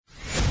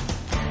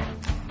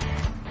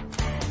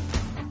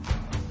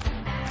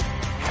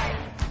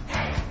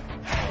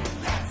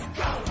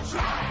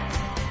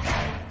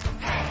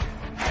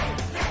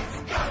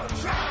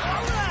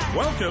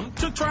Welcome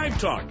to Tribe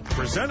Talk,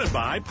 presented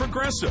by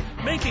Progressive,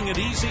 making it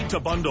easy to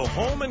bundle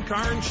home and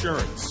car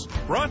insurance.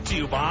 Brought to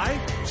you by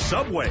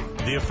Subway,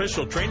 the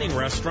official training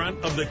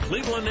restaurant of the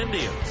Cleveland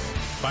Indians.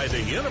 By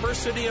the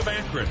University of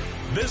Akron.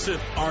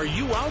 Visit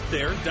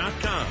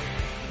areyououtthere.com.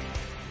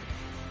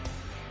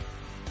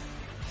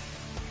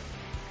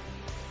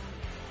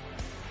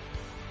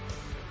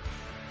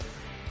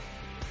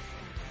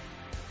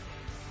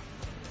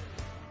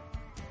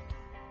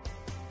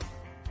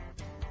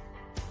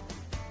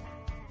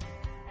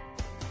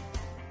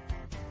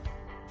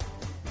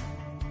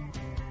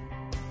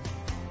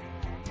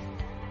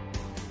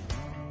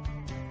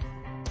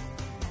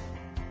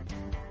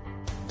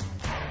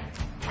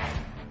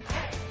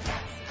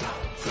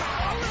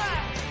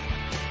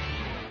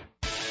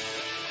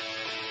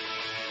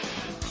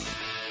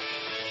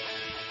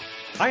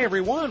 Hi,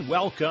 everyone.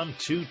 Welcome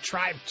to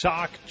Tribe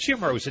Talk. Jim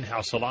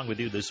Rosenhaus along with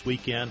you this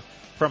weekend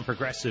from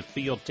Progressive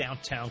Field,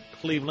 downtown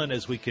Cleveland,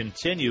 as we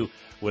continue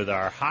with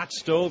our hot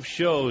stove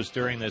shows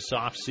during this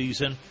off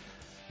season.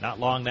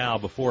 Not long now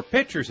before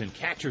pitchers and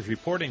catchers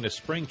reporting to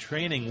spring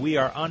training, we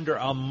are under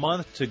a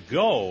month to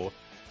go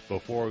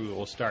before we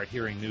will start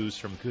hearing news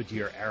from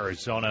Goodyear,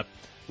 Arizona,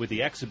 with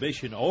the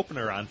exhibition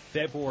opener on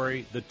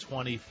February the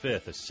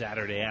 25th, a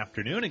Saturday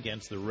afternoon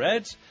against the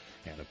Reds.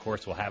 And, of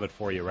course, we'll have it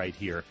for you right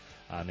here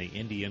on the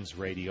Indians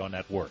Radio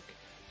Network.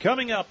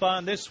 Coming up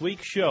on this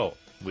week's show,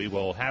 we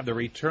will have the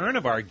return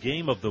of our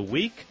Game of the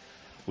Week.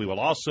 We will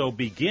also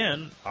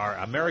begin our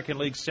American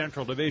League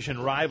Central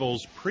Division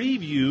rivals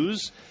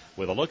previews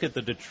with a look at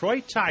the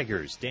Detroit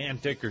Tigers. Dan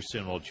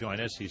Dickerson will join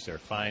us. He's their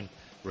fine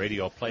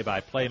radio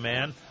play-by-play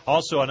man.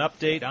 Also an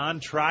update on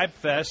Tribe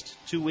Fest,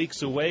 2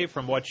 weeks away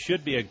from what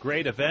should be a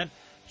great event.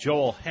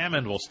 Joel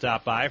Hammond will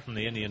stop by from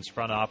the Indians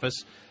front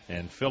office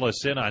and fill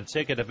us in on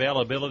ticket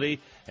availability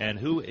and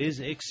who is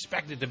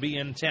expected to be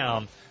in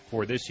town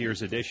for this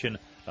year's edition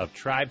of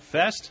Tribe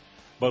Fest.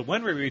 But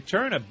when we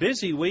return, a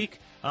busy week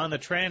on the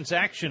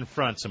transaction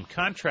front. Some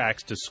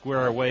contracts to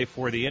square away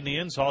for the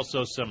Indians,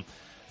 also some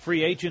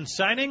free agent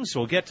signings.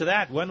 We'll get to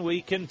that when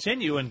we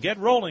continue and get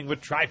rolling with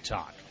Tribe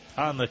Talk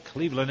on the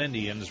Cleveland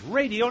Indians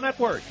Radio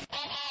Network.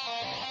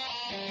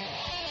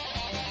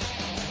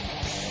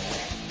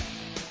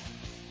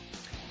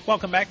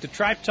 Welcome back to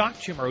Tribe Talk.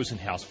 Jim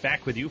Rosenhaus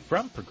back with you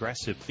from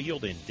Progressive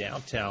Field in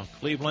downtown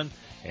Cleveland.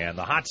 And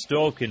the hot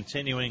stove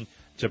continuing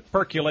to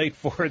percolate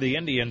for the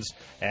Indians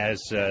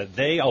as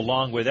they,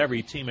 along with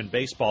every team in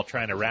baseball,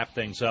 trying to wrap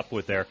things up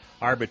with their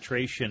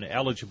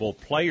arbitration-eligible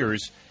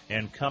players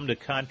and come to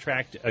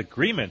contract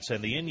agreements.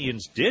 And the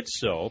Indians did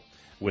so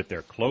with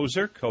their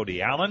closer,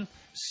 Cody Allen,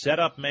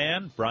 setup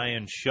man,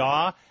 Brian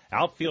Shaw,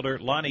 outfielder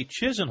Lonnie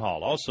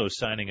Chisenhall also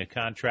signing a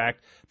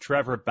contract,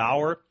 Trevor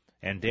Bauer,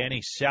 and Danny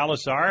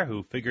Salazar,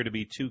 who figure to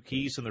be two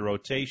keys in the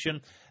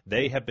rotation.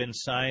 They have been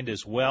signed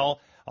as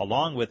well,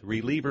 along with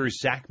relievers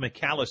Zach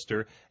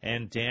McAllister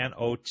and Dan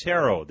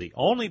Otero. The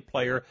only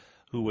player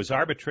who was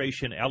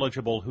arbitration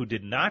eligible who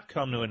did not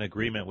come to an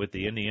agreement with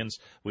the Indians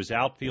was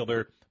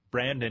outfielder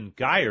Brandon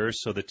Geyer,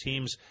 so the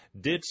teams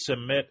did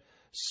submit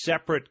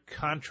separate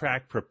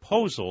contract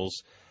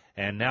proposals,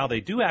 and now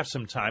they do have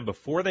some time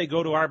before they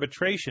go to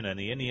arbitration, and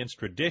the Indians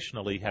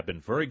traditionally have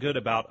been very good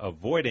about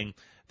avoiding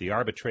the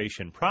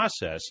arbitration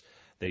process.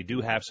 They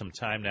do have some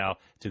time now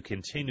to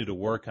continue to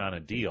work on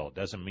a deal. It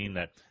doesn't mean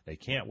that they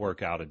can't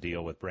work out a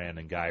deal with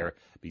Brandon Geyer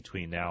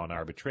between now and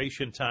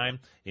arbitration time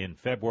in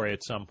February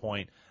at some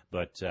point,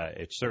 but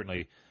it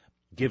certainly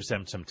gives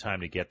them some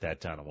time to get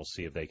that done, and we'll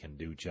see if they can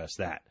do just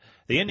that.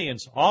 The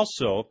Indians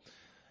also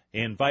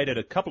invited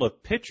a couple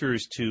of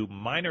pitchers to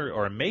minor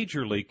or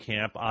major league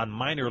camp on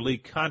minor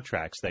league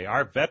contracts. They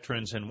are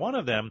veterans, and one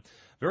of them,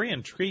 very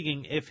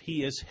intriguing if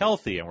he is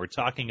healthy, and we're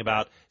talking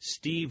about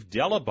Steve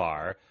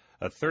Delabar,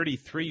 a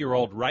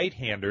 33-year-old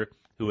right-hander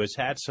who has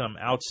had some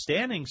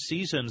outstanding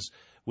seasons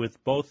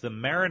with both the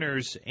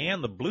Mariners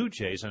and the Blue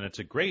Jays, and it's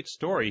a great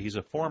story. He's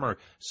a former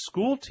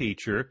school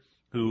teacher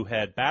who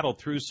had battled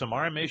through some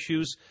arm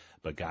issues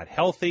but got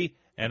healthy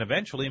and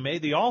eventually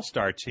made the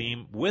All-Star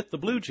team with the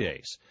Blue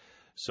Jays.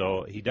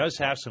 So he does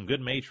have some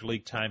good major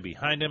league time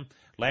behind him.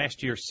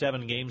 Last year,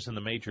 7 games in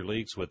the major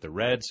leagues with the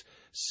Reds,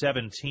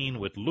 17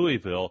 with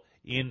Louisville,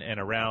 in and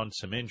around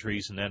some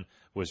injuries, and then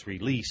was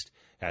released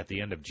at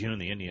the end of June.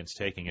 The Indians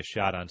taking a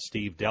shot on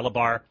Steve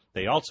Delabar.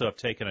 They also have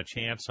taken a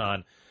chance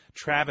on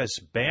Travis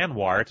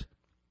Banwart,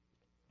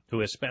 who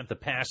has spent the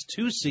past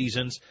 2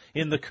 seasons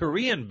in the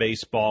Korean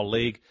Baseball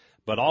League,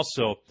 but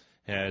also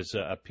has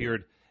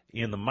appeared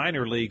in the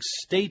minor leagues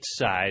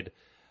stateside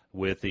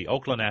with the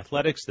Oakland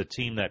Athletics, the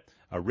team that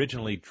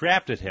originally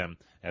drafted him,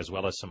 as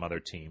well as some other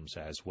teams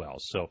as well.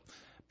 So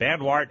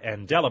Banwart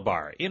and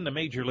Delabar in the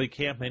Major League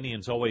camp.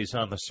 Indians always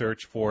on the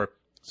search for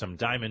some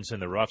diamonds in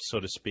the rough,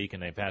 so to speak,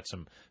 and they've had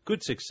some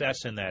good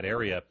success in that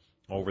area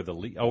over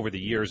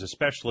the years,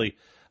 especially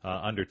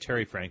under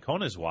Terry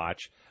Francona's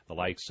watch, the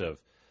likes of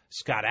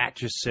Scott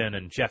Atchison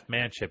and Jeff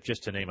Manship,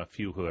 just to name a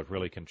few who have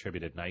really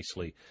contributed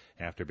nicely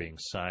after being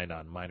signed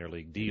on minor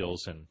league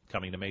deals and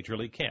coming to Major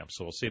League camp.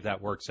 So we'll see if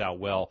that works out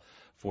well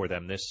for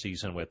them this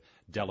season with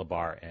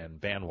Delabar and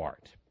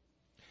Banwart.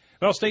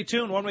 Well, stay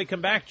tuned. When we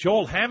come back,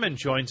 Joel Hammond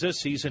joins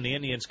us. He's in the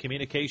Indians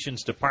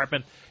Communications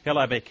Department. He'll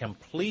have a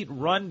complete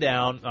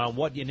rundown on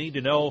what you need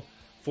to know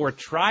for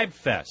Tribe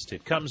Fest.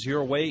 It comes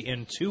your way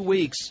in 2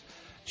 weeks.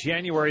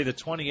 January the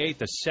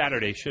 28th, a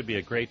Saturday, should be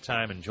a great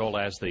time. And Joel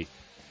has the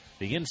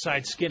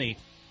inside skinny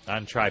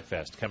on Tribe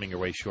Fest coming your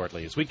way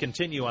shortly as we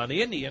continue on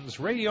the Indians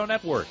Radio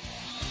Network.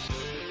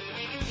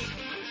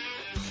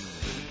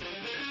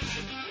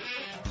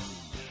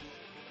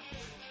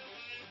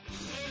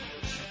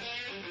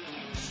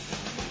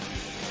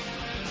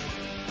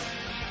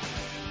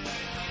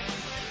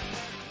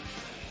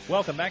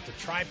 Welcome back to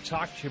Tribe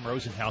Talk. Jim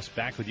Rosenhaus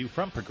back with you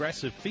from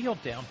Progressive Field,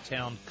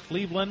 downtown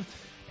Cleveland.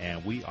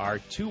 And we are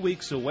 2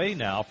 weeks away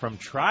now from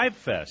Tribe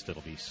Fest.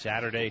 It'll be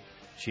Saturday,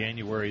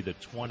 January the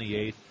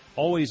 28th.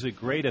 Always a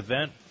great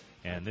event.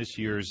 And this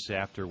year's,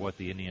 after what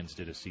the Indians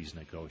did a season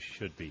ago,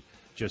 should be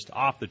just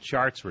off the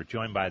charts. We're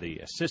joined by the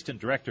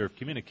Assistant Director of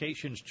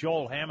Communications,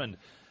 Joel Hammond,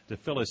 to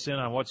fill us in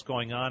on what's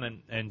going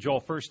on. And Joel,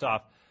 first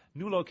off,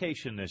 new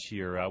location this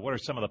year. What are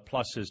some of the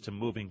pluses to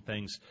moving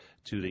things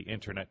to the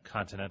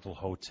Intercontinental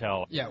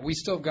Hotel? Yeah, we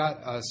still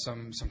got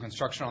some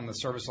construction on the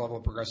service level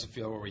of Progressive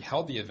Field where we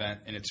held the event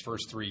in its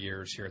first 3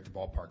 years here at the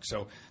ballpark.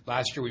 So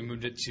last year we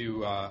moved it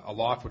to a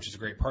loft, which is a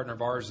great partner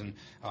of ours, and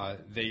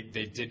they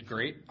did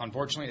great.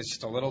 Unfortunately, it's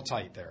just a little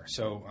tight there.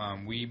 So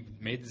we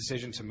made the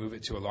decision to move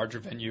it to a larger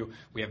venue.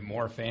 We have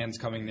more fans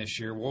coming this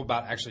year. We'll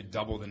about actually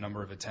double the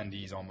number of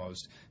attendees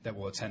almost that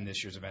will attend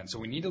this year's event. So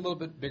we need a little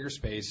bit bigger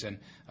space, and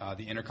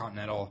the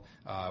Intercontinental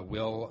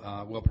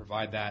will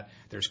provide that.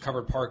 There's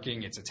covered parking.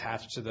 It's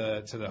attached to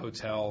the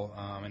hotel.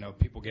 I know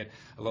people get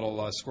a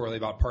little squirrely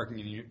about parking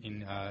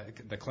in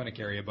the clinic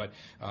area, but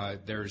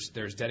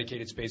there's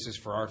dedicated spaces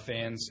for our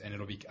fans, and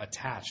it'll be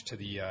attached to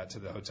the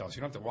hotel. So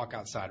you don't have to walk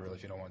outside really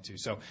if you don't want to.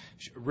 So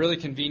really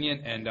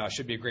convenient and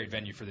should be a great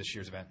venue for this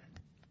year's event.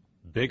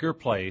 Bigger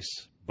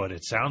place, but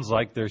it sounds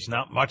like there's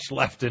not much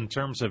left in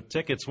terms of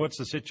tickets. What's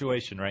the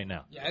situation right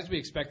now? Yeah, as we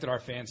expected, our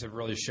fans have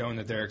really shown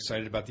that they're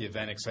excited about the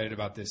event, excited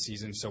about this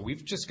season. So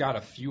we've just got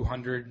a few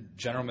hundred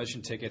general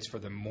admission tickets for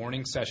the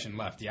morning session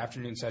left. The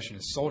afternoon session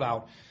is sold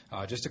out.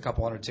 Just a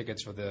couple hundred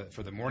tickets for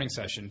the morning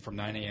session from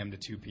 9 a.m. to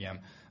 2 p.m.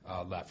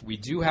 Left. We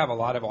do have a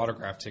lot of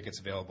autograph tickets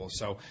available.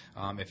 So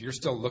if you're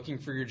still looking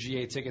for your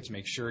GA tickets,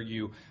 make sure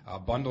you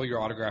bundle your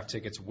autograph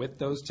tickets with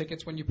those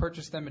tickets when you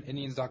purchase them at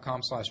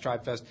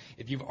Indians.com/TribeFest.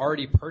 If you've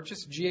already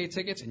purchased GA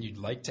tickets and you'd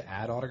like to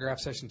add autograph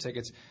session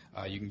tickets,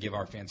 you can give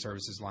our fan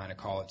services line a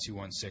call at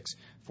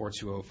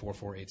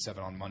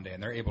 216-420-4487 on Monday,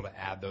 and they're able to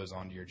add those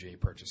onto your GA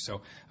purchase.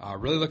 So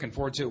really looking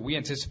forward to it. We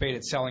anticipate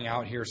it selling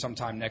out here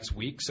sometime next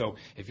week. So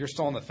if you're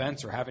still on the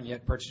fence or haven't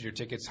yet purchased your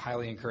tickets,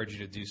 highly encourage you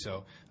to do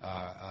so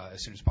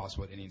as soon as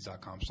possible at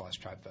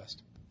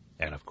Indians.com/TribeFest.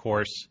 And, of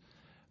course,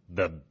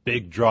 the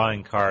big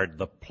drawing card,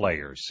 the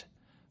players.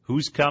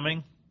 Who's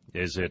coming?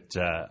 Is it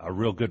a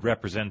real good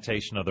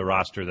representation of the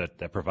roster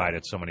that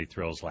provided so many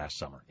thrills last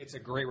summer? It's a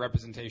great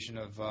representation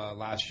of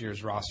last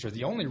year's roster.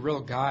 The only real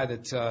guy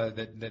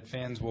that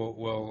fans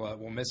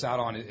will miss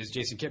out on is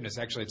Jason Kipnis.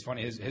 Actually, it's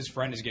funny. His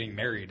friend is getting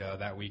married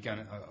that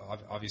weekend.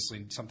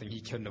 Obviously, something he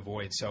couldn't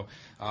avoid. So,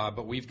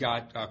 but we've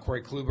got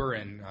Corey Kluber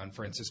and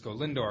Francisco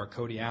Lindor,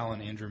 Cody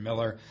Allen, Andrew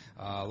Miller.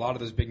 A lot of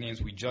those big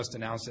names we just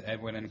announced that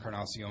Edwin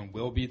Encarnacion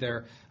will be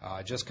there.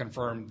 Just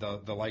confirmed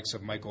the likes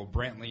of Michael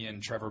Brantley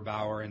and Trevor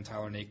Bauer and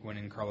Tyler Naquin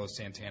and Carlos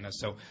Santana.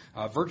 So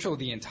virtually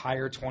the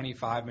entire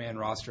 25-man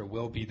roster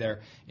will be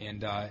there.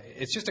 And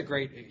it's just a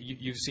great,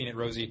 you've seen it,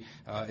 Rosie,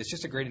 it's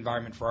just a great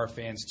environment for our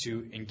fans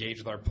to engage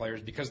with our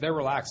players because they're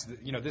relaxed.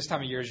 You know, this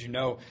time of year, as you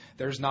know,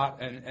 there's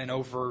not an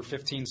over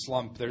 15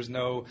 slump.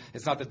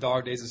 It's not the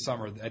dog days of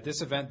summer. At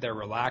this event, they're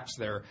relaxed.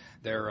 They're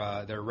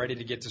ready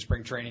to get to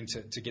spring training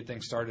to get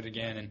things started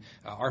again. And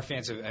our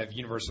fans have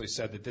universally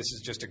said that this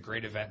is just a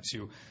great event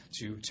to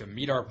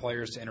meet our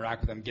players, to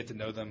interact with them, get to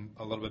know them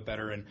a little bit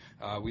better. And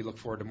we look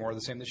forward to more of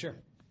the same this year.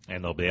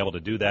 And they'll be able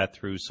to do that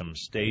through some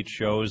stage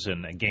shows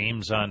and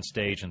games on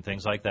stage and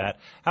things like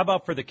that. How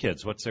about for the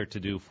kids? What's there to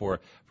do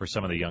for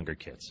some of the younger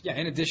kids? Yeah,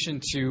 in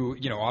addition to,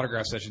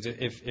 autograph sessions,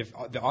 if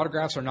the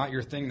autographs are not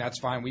your thing, that's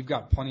fine. We've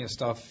got plenty of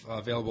stuff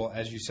available,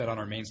 as you said, on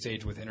our main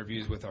stage with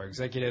interviews with our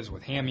executives,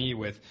 with Hammy,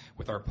 with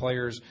our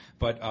players.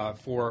 But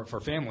for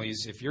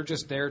families, if you're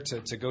just there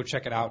to go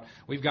check it out,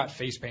 we've got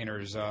face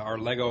painters. Our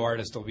Lego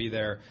artist will be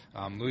there.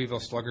 Louisville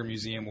Slugger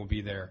Museum will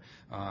be there.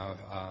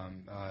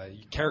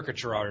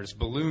 Caricature artists,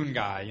 balloon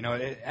guy,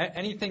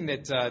 anything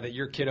that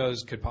your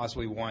kiddos could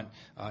possibly want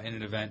in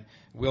an event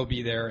will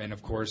be there. And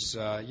of course,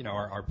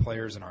 our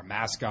players and our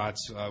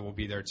mascots will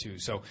be there too.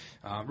 So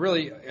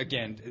really,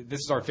 again, this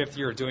is our 5th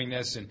year of doing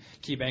this, and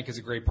KeyBank is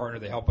a great partner.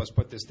 They help us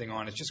put this thing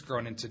on. It's just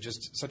grown into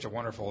just such a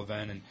wonderful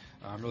event, and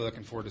I'm really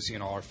looking forward to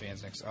seeing all our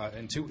fans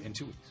in 2 weeks.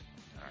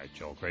 All right,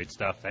 Joel, great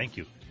stuff. Thank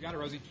you. You got it,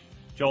 Rosie.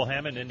 Joel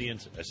Hammond,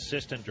 Indians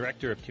Assistant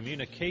Director of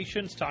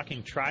Communications,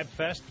 talking Tribe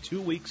Fest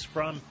 2 weeks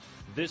from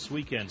this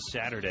weekend,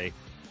 Saturday,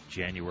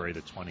 January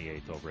the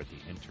 28th, over at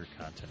the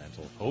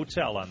Intercontinental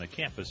Hotel on the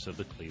campus of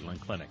the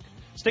Cleveland Clinic.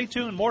 Stay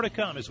tuned. More to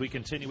come as we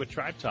continue with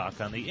Tribe Talk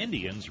on the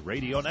Indians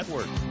Radio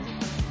Network.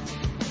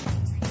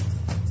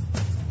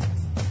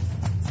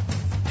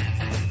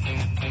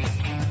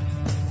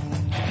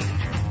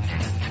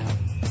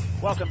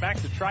 Welcome back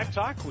to Tribe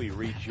Talk. We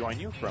rejoin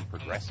you from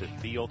Progressive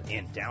Field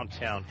in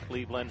downtown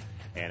Cleveland,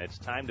 and it's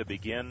time to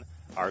begin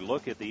our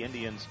look at the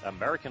Indians'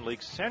 American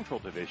League Central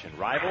Division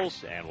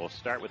rivals, and we'll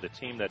start with the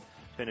team that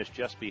finished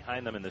just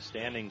behind them in the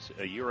standings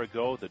a year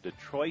ago, the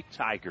Detroit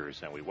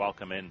Tigers, and we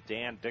welcome in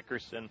Dan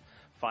Dickerson,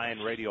 fine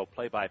radio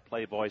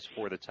play-by-play voice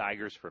for the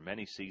Tigers for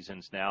many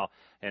seasons now.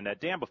 And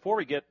Dan, before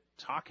we get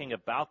talking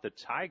about the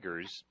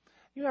Tigers,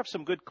 you have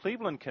some good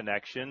Cleveland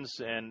connections,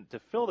 and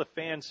to fill the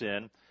fans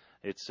in,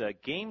 it's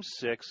Game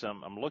 6.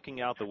 I'm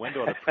looking out the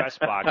window of the press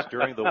box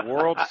during the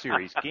World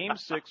Series. Game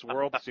 6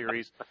 World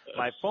Series.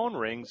 My phone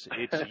rings.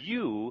 It's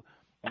you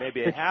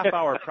maybe a half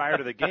hour prior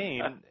to the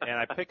game, and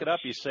I pick it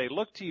up. You say,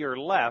 look to your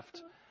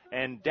left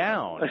and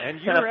down. And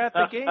you're at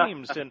the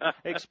games. And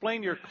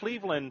explain your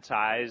Cleveland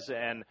ties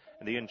and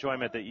the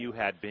enjoyment that you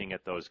had being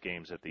at those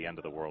games at the end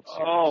of the World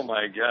Series. Oh,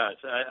 my gosh.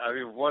 I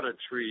mean, what a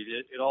treat.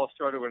 It all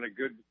started when a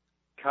good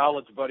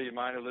college buddy of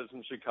mine who lives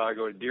in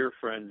Chicago, a dear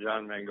friend,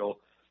 John Mengel,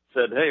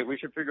 said, hey, we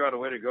should figure out a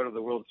way to go to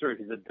the World Series.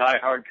 He's a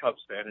diehard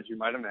Cubs fan, as you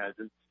might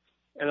imagine.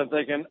 And I'm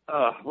thinking,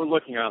 we're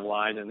looking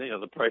online, and,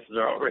 the prices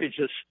are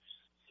outrageous.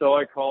 So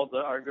I called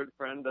our good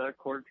friend,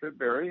 Court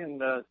Tripp-Berry,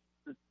 and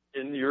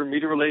in your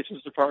media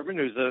relations department,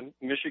 who's a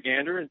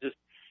Michigander, and just,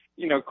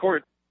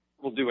 Court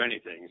will do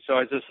anything. So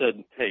I just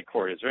said, hey,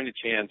 Court, is there any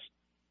chance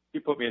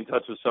you put me in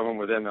touch with someone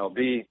with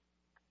MLB?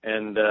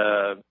 And,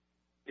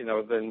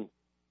 then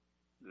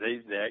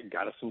they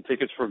got us some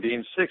tickets for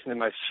Game 6.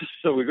 And then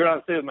so we go down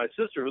and stay with my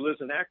sister, who lives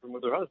in Akron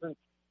with her husband.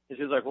 And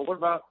she's like, well, what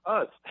about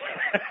us?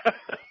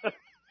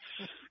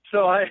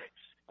 So I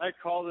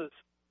call this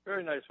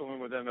very nice woman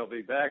with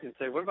MLB back and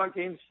say, what about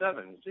Game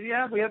 7? So,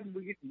 yeah, we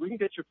can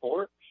get you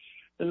 4.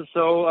 And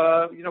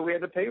so, we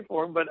had to pay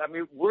for them. But, I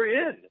mean,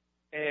 we're in.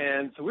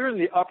 And so we're in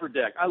the upper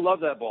deck. I love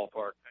that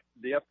ballpark.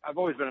 I've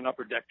always been an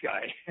upper deck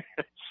guy.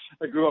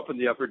 I grew up in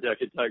the upper deck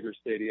at Tiger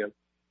Stadium.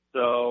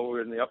 So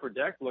we're in the upper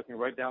deck looking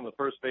right down the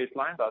first base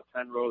line, about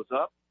 10 rows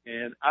up.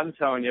 And I'm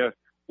telling you,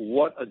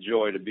 what a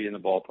joy to be in the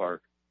ballpark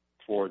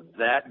for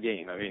that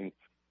game. I mean,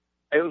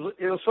 it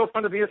was so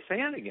fun to be a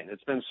fan again.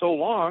 It's been so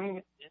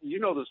long. You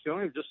know this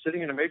feeling of just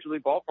sitting in a major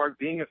league ballpark,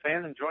 being a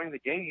fan, enjoying the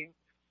game.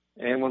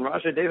 And when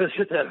Rajai Davis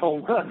hit that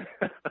home run,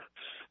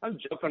 I'm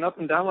jumping up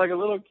and down like a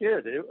little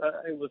kid. It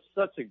was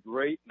such a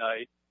great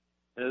night.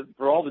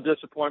 For all the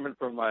disappointment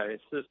from my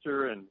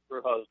sister and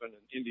her husband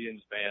and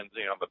Indians fans,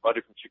 my buddy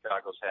from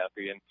Chicago's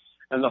happy.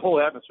 And the whole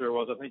atmosphere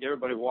was, I think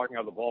everybody walking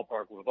out of the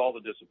ballpark with all the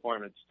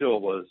disappointment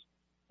still was,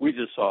 we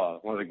just saw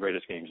one of the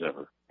greatest games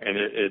ever. And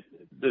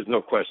there's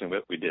no question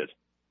that we did.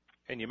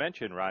 And you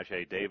mentioned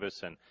Rajai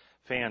Davis, and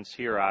fans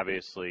here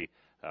obviously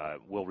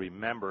will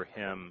remember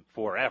him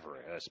forever,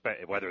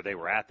 whether they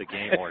were at the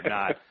game or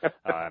not,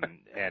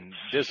 and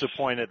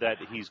disappointed that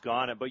he's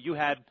gone. But you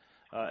had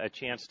a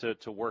chance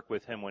to work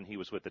with him when he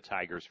was with the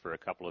Tigers for a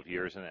couple of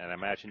years, and I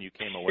imagine you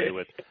came away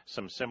with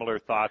some similar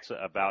thoughts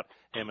about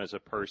him as a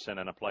person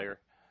and a player.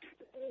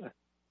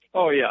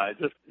 Oh, yeah,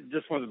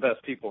 just one of the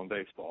best people in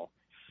baseball.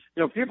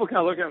 People kind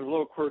of look at him as a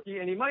little quirky,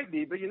 and he might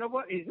be, but you know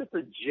what? He's just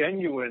a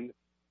genuine,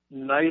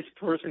 nice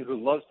person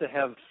who loves to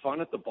have fun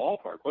at the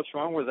ballpark. What's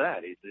wrong with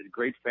that? He's a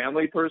great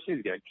family person.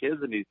 He's got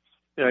kids, and he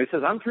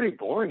says, I'm pretty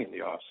boring in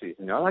the off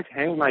season. I like to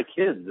hang with my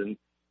kids.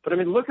 But I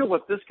mean, look at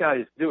what this guy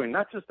is doing.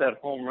 Not just that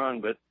home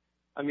run, but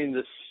I mean,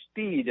 the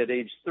speed at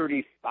age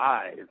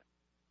 35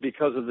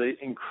 because of the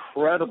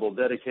incredible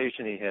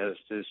dedication he has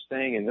to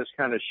staying in this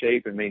kind of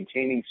shape and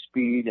maintaining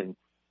speed and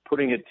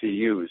putting it to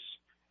use.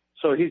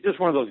 So he's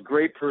just one of those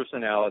great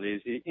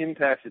personalities. He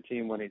impacts the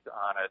team when he's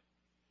on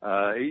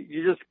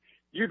it.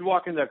 You'd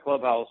walk in that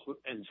clubhouse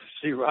and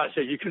see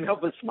Rajai, you can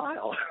help but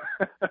smile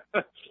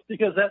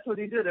because that's what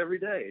he did every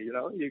day.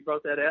 He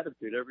brought that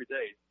attitude every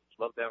day. Just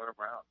loved having him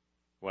around.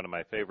 One of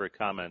my favorite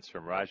comments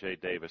from Rajai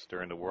Davis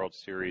during the World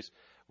Series,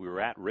 we were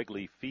at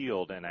Wrigley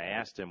Field, and I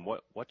asked him,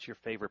 what's your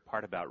favorite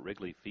part about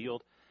Wrigley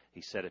Field?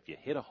 He said, if you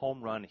hit a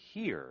home run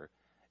here,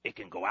 it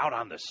can go out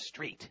on the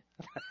street,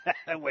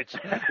 which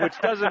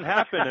doesn't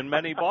happen in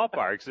many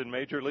ballparks in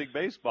Major League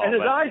Baseball. And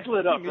his eyes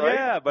lit up, right?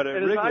 Yeah, but at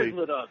Wrigley, his eyes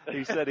lit up.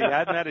 He said he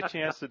hadn't had a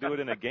chance to do it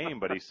in a game,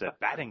 but he said,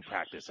 batting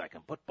practice, I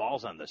can put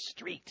balls on the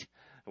street,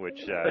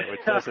 which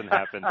doesn't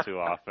happen too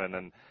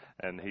often,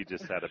 and he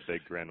just had a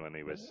big grin when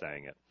he was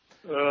saying it.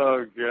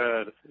 Oh,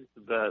 good. It's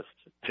the best.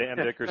 Dan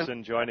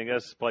Dickerson joining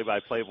us,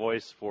 play-by-play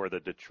voice for the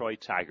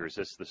Detroit Tigers.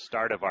 This is the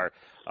start of our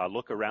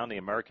look around the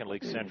American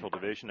League Central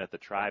Division at the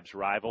Tribe's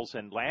rivals.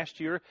 And last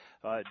year,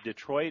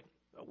 Detroit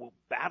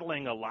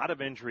battling a lot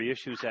of injury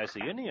issues as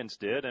the Indians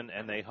did,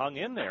 and they hung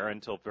in there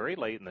until very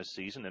late in the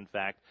season. In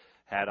fact,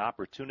 had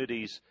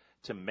opportunities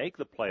to make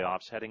the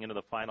playoffs heading into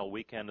the final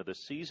weekend of the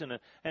season.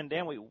 And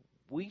Dan,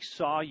 we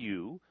saw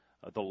you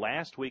the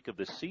last week of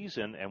the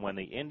season, and when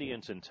the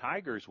Indians and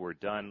Tigers were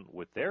done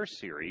with their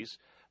series,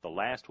 the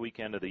last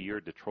weekend of the year,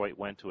 Detroit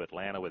went to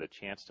Atlanta with a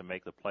chance to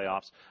make the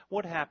playoffs.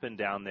 What happened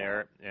down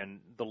there,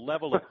 and the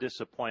level of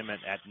disappointment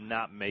at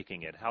not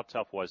making it? How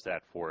tough was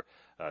that for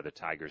the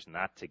Tigers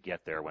not to get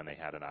there when they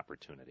had an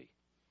opportunity?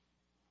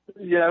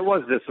 Yeah, it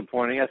was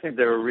disappointing. I think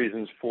there were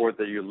reasons for it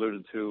that you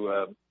alluded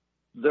to.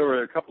 there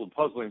were a couple of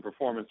puzzling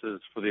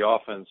performances for the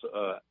offense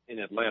in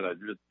Atlanta.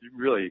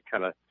 Really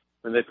kind of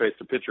when they faced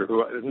a pitcher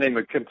his name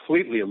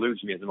completely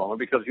eludes me at the moment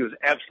because he was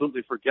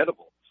absolutely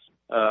forgettable.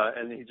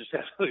 And he just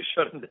absolutely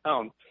shut him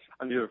down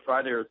on either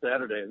Friday or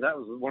Saturday. And that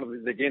was one of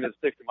the game that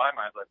sticks to my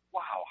mind. Like,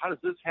 wow, how does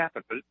this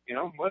happen? But you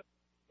know what?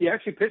 He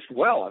actually pitched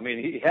well. I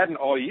mean, he hadn't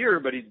all year,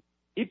 but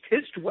he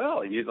pitched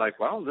well. He's like,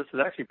 wow, this is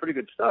actually pretty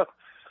good stuff.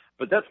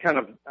 But that's kind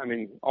of, I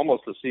mean,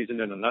 almost the season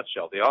in a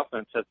nutshell. The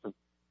offense had some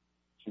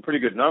pretty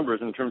good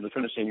numbers in terms of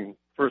finishing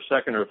first,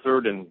 second, or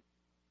third in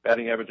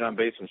batting average on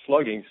base and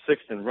slugging,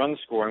 sixth in run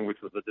scoring,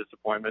 which was a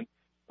disappointment.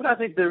 But I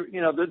think there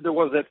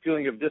was that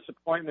feeling of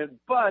disappointment.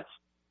 But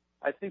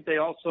I think they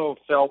also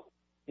felt,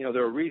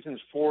 there are reasons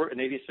for an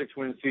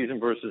 86-win season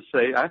versus,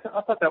 say, I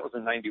thought that was a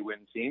 90-win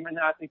team, and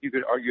I think you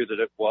could argue that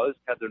it was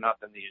had there not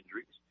been the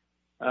injuries.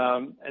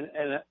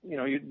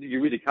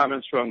 You read the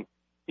comments from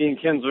Ian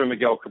Kinsler and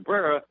Miguel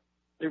Cabrera.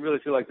 They really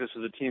feel like this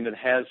is a team that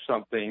has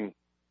something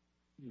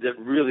that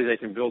really they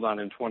can build on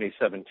in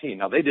 2017.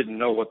 Now, they didn't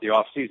know what the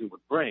offseason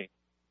would bring,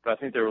 but I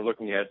think they were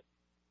looking at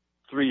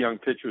three young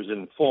pitchers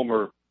in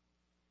Fulmer,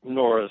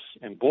 Norris,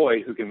 and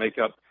Boyd who can make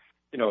up,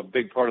 a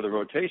big part of the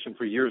rotation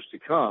for years to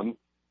come.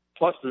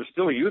 Plus, there's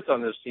still youth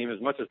on this team,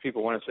 as much as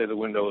people want to say the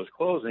window is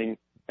closing,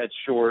 at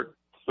short,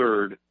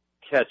 third,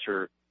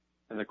 catcher,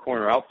 and the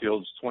corner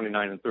outfield's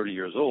 29 and 30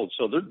 years old.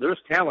 So there's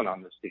talent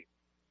on this team.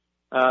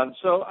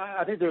 So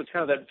I think there's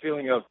kind of that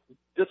feeling of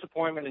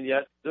disappointment, and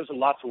yet there's a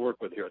lot to work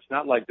with here. It's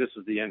not like this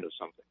is the end of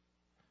something.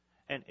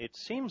 And it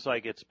seems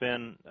like it's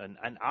been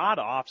an odd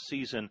off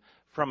season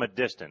from a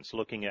distance,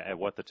 looking at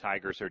what the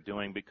Tigers are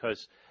doing,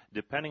 because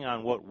depending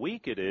on what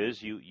week it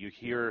is, you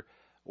hear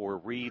or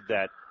read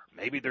that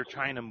maybe they're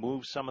trying to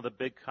move some of the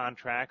big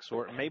contracts,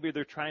 or maybe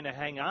they're trying to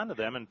hang on to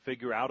them and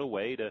figure out a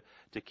way to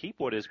keep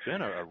what has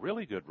been a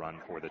really good run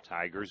for the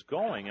Tigers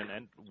going.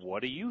 And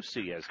what do you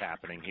see as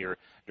happening here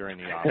during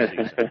the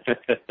offseason?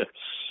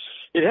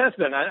 It has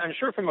been. I'm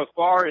sure from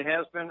afar it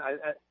has been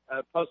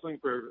puzzling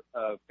for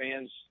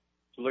fans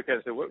to look at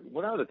and say,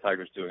 what are the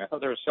Tigers doing? I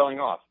thought they were selling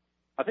off.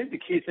 I think the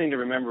key thing to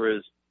remember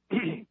is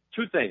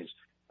two things.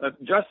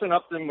 Justin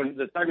Upton, when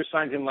the Tigers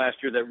signed him last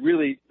year,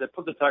 that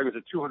put the Tigers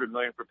at $200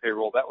 million for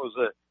payroll. That was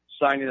a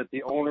signing that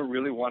the owner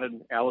really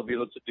wanted Al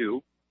Avila to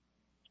do,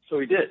 so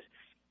he did.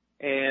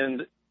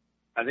 And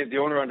I think the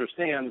owner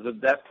understands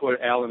that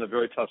put Al in a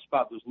very tough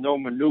spot. There's no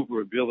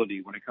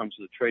maneuverability when it comes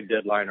to the trade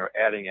deadline or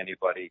adding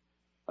anybody,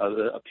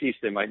 a piece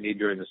they might need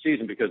during the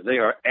season, because they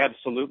are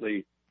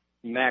absolutely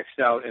maxed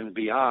out and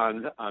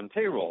beyond on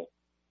payroll.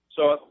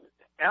 So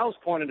Al's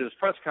point at his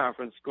press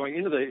conference going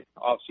into the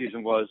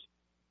offseason was,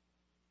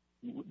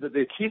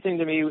 the key thing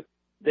to me,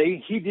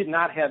 he did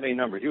not have a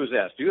number. He was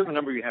asked, do you have a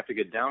number you have to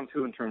get down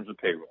to in terms of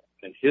payroll?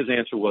 And his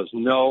answer was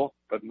no,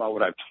 but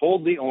what I've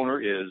told the owner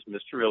is,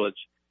 Mr. Ilitch,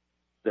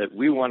 that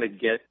we want to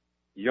get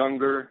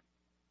younger,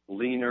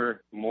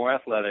 leaner, more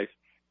athletic,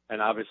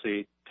 and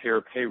obviously tear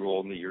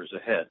payroll in the years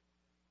ahead.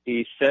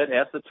 He said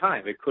at the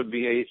time it could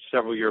be a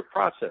several-year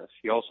process.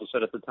 He also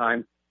said at the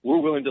time, we're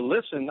willing to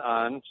listen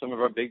on some of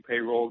our big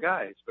payroll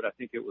guys, but I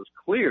think it was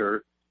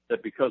clear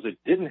that because it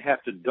didn't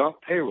have to dump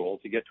payroll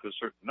to get to a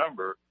certain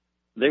number,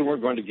 they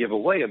weren't going to give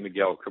away a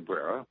Miguel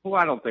Cabrera, who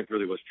I don't think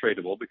really was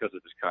tradable because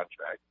of his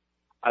contract.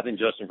 I think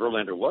Justin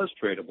Verlander was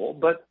tradable,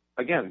 but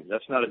again,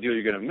 that's not a deal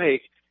you're going to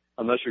make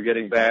unless you're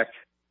getting back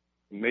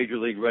major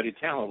league ready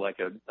talent like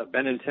a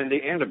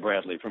Benintendi and a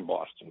Bradley from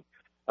Boston,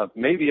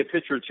 maybe a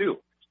pitcher too.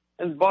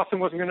 And Boston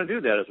wasn't going to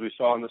do that, as we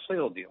saw in the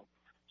Sale deal.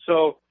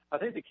 So I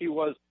think the key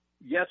was,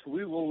 yes,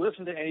 we will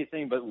listen to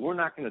anything, but we're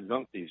not going to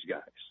dump these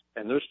guys.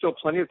 And there's still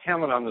plenty of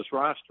talent on this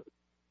roster.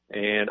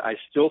 And I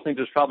still think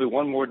there's probably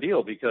one more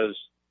deal because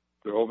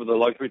they're over the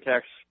luxury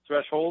tax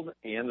threshold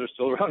and they're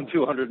still around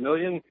 $200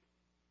 million.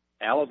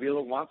 Al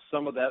Avila wants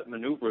some of that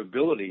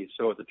maneuverability.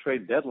 So at the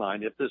trade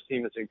deadline, if this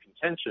team is in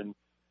contention,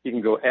 he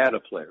can go add a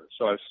player.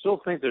 So I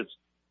still think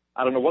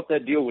I don't know what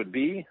that deal would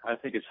be. I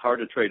think it's hard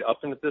to trade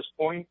Upton at this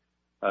point.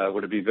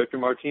 Would it be Victor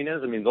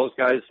Martinez? I mean, those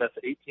guys, that's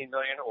 $18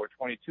 million or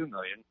 $22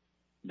 million.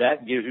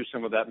 That gives you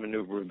some of that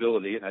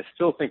maneuverability, and I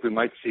still think we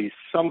might see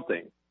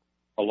something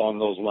along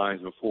those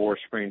lines before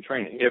spring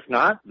training. If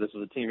not, this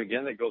is a team,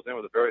 again, that goes in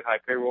with a very high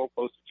payroll,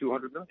 close to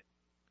 $200 million.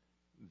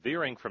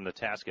 Veering from the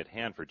task at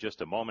hand for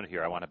just a moment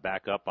here, I want to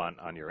back up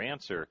on your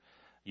answer.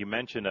 You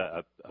mentioned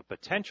a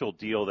potential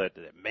deal that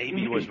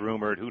maybe was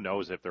rumored. Who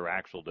knows if there are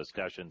actual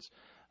discussions.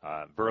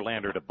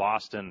 Verlander to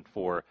Boston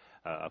for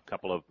a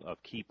couple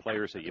of key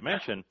players that you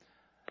mentioned.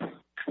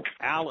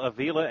 Al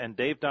Avila and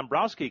Dave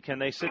Dombrowski, can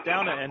they sit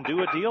down and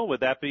do a deal?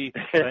 Would that be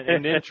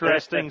an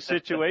interesting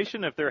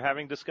situation if they're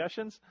having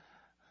discussions?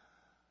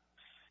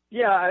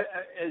 Yeah,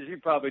 as you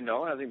probably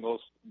know, and I think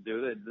most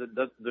do,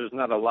 there's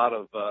not a lot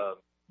of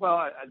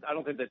I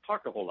don't think they've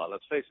talked a whole lot,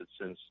 let's face it,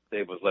 since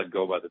Dave was let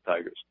go by the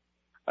Tigers.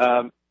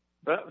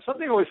 But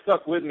something always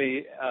stuck with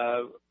me.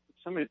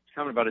 Somebody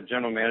commented about a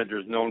general manager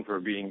is known for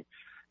being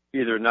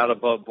either not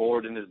above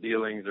board in his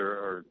dealings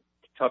or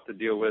tough to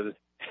deal with.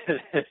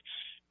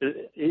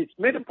 He's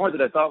made a point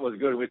that I thought was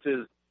good, which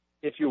is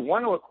if you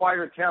want to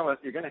acquire talent,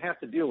 you're going to have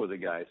to deal with a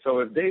guy. So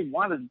if they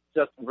wanted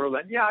Justin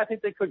Verlander, yeah, I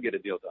think they could get a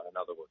deal done. In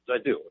other words, I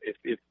do.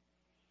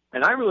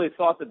 And I really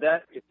thought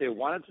that if they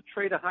wanted to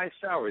trade a high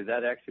salary,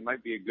 that actually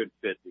might be a good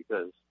fit,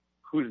 because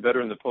who's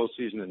better in the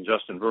postseason than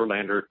Justin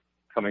Verlander,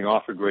 coming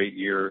off a great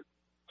year?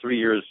 3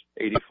 years,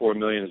 $84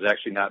 million is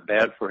actually not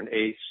bad for an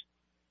ace.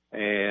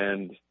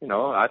 And,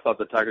 I thought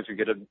the Tigers would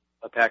get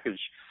a package,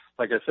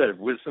 like I said,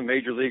 with some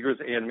major leaguers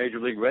and major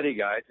league ready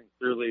guys. And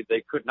clearly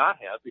they could not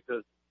have,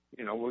 because,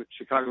 what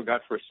Chicago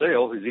got for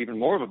sale is even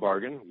more of a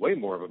bargain, way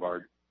more of a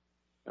bargain.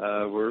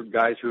 Were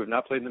guys who have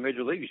not played in the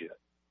major leagues yet.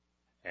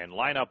 And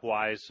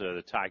lineup-wise,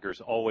 the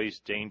Tigers always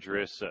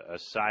dangerous,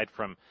 aside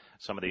from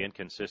some of the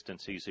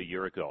inconsistencies a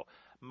year ago.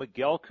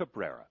 Miguel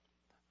Cabrera,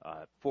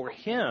 for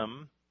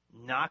him,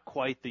 not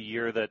quite the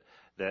year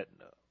that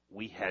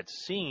we had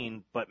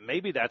seen, but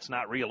maybe that's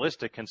not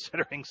realistic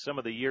considering some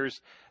of the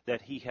years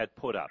that he had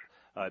put up.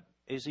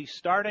 Is he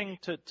starting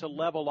to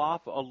level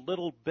off a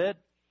little bit,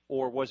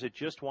 or was it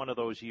just one of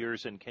those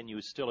years, and can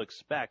you still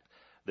expect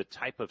the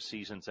type of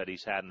seasons that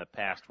he's had in the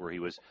past where he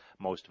was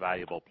most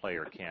valuable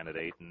player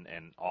candidate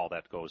and all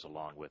that goes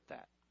along with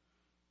that?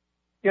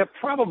 Yeah,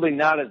 probably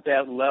not at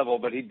that level,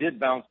 but he did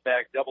bounce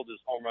back, doubled his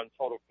home run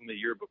total from the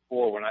year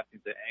before, when I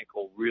think the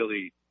ankle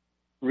really,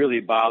 really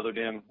bothered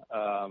him.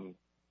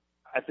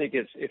 I think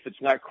if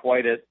it's not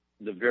quite at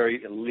the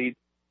very elite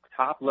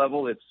top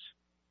level,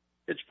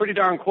 it's pretty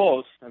darn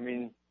close. I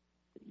mean,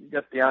 you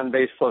got the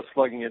on-base plus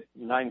slugging at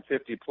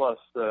 950 plus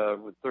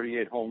with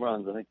 38 home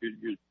runs. I think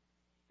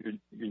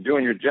you're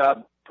doing your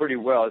job pretty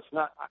well. It's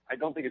not. I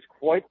don't think it's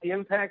quite the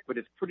impact, but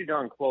it's pretty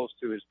darn close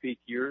to his peak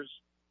years.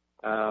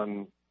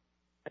 And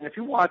if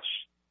you watch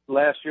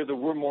last year, there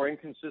were more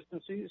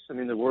inconsistencies. I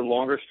mean, there were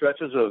longer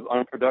stretches of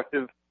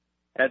unproductive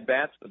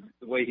at-bats, but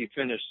the way he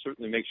finished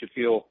certainly makes you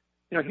feel,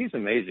 he's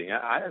amazing.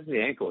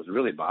 The ankle is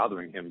really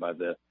bothering him by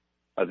the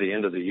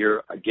end of the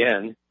year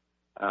again,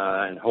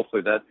 and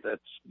hopefully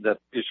that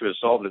issue has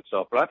solved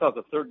itself. But I thought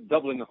the third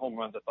doubling the home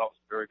runs, I thought was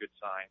a very good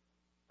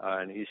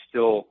sign. And he's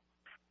still,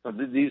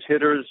 these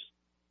hitters,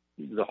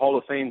 the Hall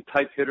of Fame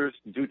type hitters,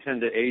 do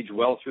tend to age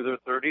well through their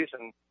 30s,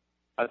 and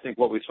I think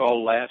what we saw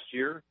last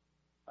year,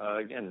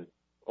 again,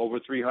 over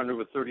 300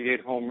 with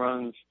 38 home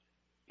runs,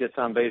 gets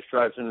on base,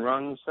 drives and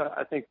runs.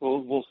 I think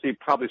we'll see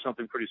probably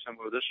something pretty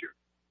similar this year.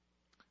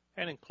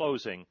 And in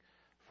closing,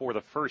 for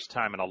the first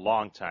time in a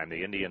long time,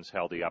 the Indians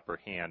held the upper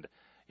hand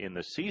in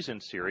the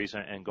season series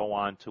and go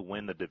on to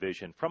win the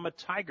division. From a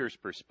Tigers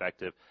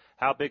perspective,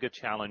 how big a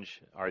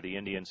challenge are the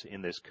Indians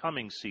in this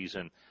coming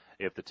season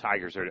if the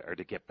Tigers are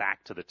to get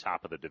back to the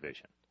top of the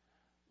division?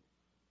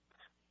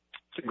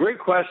 It's a great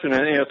question,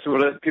 and it's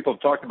what people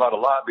have talked about a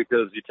lot,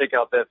 because you take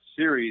out that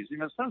series.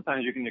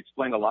 Sometimes you can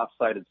explain a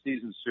lopsided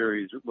season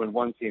series when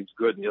one team's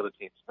good and the other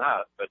team's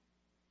not. But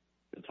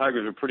the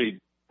Tigers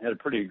had a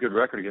pretty good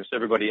record against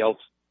everybody else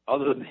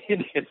other than the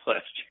Indians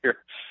last year.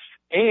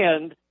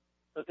 And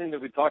the thing that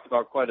we talked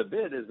about quite a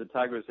bit is the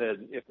Tigers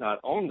had, if not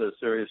owned the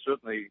series,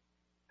 certainly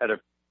had a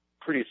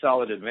pretty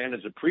solid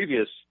advantage of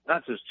previous,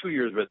 not just 2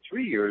 years, but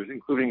 3 years,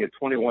 including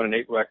a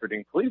 21-8 record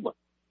in Cleveland.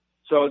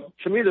 So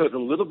to me, there was a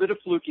little bit of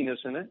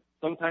flukiness in it.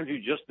 Sometimes you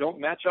just don't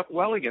match up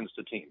well against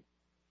a team.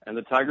 And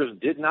the Tigers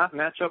did not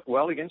match up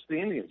well against the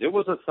Indians. It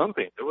was a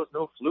thumping. There was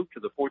no fluke to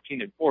the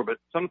 14-4, but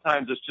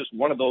sometimes it's just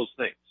one of those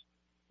things.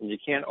 And you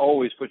can't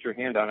always put your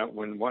hand on it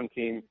when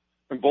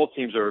both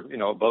teams are,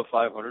 above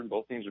 500 and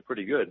both teams are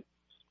pretty good.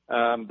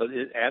 But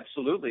it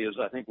absolutely is,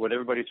 I think, what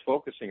everybody's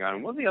focusing on.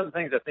 And one of the other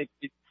things I think,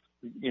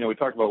 we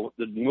talked about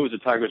the moves the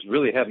Tigers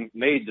really haven't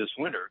made this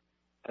winter,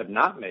 have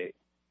not made.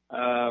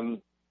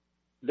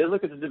 They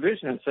look at the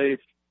division and say,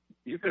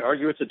 you could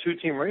argue it's a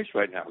two-team race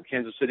right now.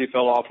 Kansas City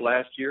fell off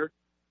last year.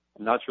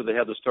 I'm not sure they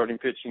have the starting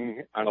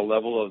pitching on a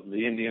level of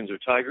the Indians or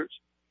Tigers.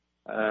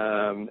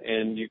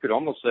 And you could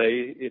almost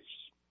say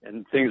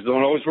and things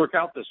don't always work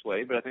out this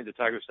way, but I think the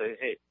Tigers say,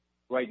 hey,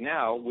 right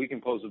now we can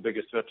pose the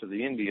biggest threat to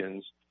the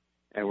Indians,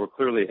 and we're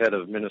clearly ahead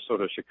of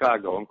Minnesota,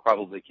 Chicago, and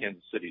probably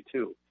Kansas City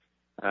too.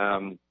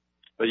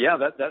 But yeah,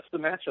 that's the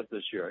matchup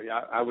this year.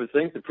 I would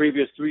think the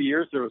previous 3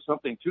 years there was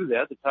something to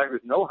that. The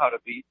Tigers know how to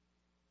beat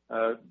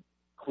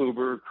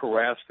Kluber,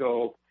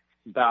 Carrasco,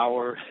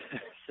 Bauer,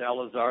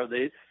 Salazar.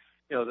 They,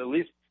 at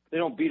least they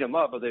don't beat them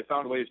up, but they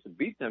found ways to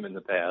beat them in the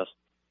past.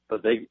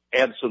 But they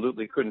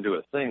absolutely couldn't do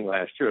a thing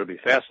last year. It'll be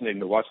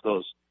fascinating to watch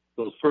those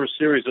first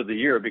series of the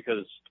year,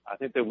 because I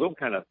think they will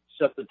kind of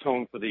set the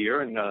tone for the year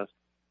and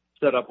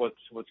set up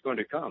what's going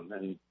to come.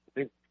 And I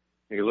think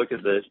you look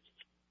at the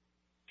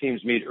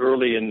teams meet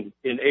early in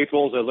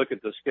April, they look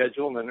at the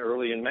schedule, and then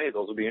early in May,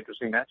 those will be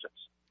interesting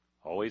matchups.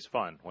 Always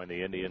fun when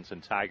the Indians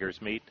and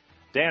Tigers meet.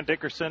 Dan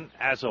Dickerson,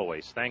 as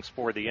always, thanks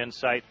for the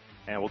insight,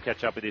 and we'll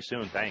catch up with you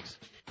soon. Thanks.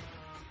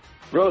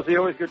 Rosie,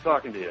 always good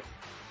talking to you.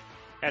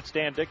 That's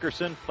Dan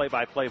Dickerson,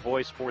 play-by-play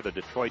voice for the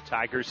Detroit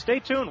Tigers. Stay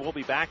tuned. We'll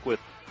be back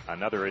with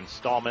another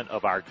installment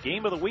of our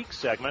Game of the Week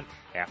segment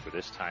after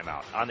this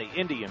timeout on the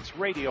Indians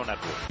Radio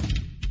Network.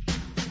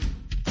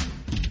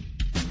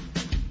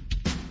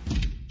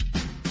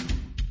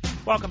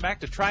 Welcome back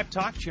to Tribe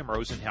Talk. Jim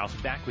Rosenhaus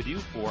back with you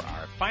for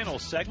our final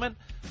segment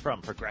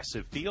from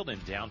Progressive Field in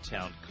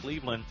downtown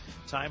Cleveland.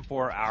 Time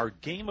for our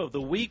Game of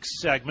the Week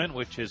segment,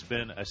 which has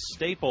been a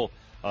staple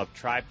of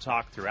Tribe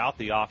Talk throughout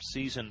the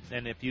off-season.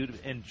 And if you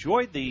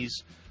enjoyed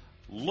these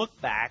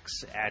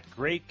look-backs at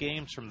great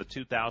games from the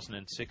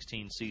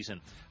 2016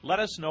 season, let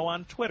us know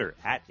on Twitter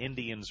at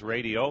Indians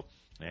Radio,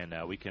 and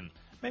we can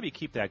maybe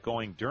keep that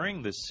going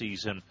during this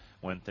season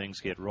when things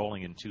get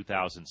rolling in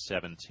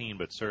 2017,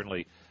 but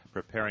certainly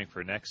preparing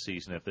for next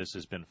season, if this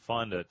has been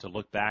fun to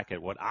look back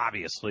at what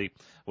obviously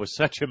was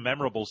such a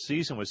memorable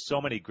season with so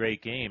many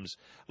great games,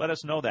 let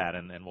us know that,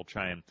 and we'll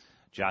try and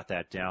jot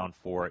that down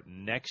for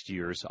next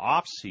year's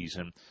off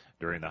season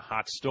during the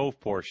hot stove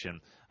portion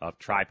of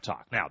Tribe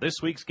Talk. Now,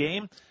 this week's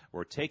game,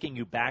 we're taking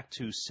you back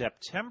to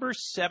September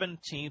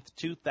 17th,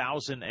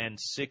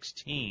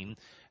 2016.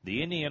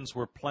 The Indians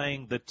were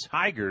playing the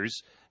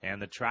Tigers, and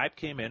the Tribe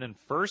came in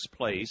first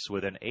place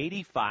with an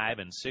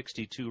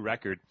 85-62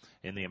 record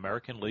in the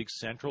American League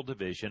Central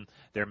Division.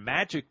 Their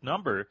magic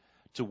number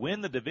to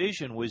win the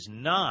division was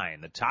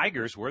 9. The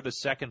Tigers were the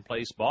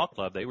second-place ball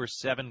club. They were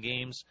 7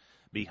 games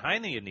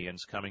behind the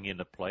Indians coming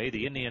into play.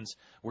 The Indians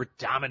were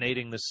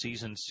dominating the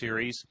season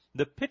series.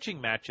 The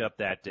pitching matchup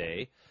that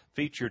day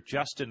featured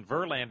Justin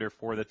Verlander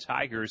for the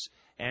Tigers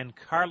and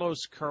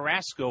Carlos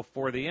Carrasco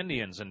for the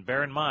Indians. And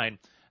bear in mind,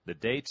 the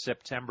date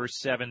September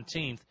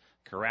 17th,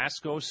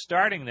 Carrasco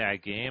starting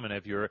that game, and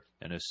if you're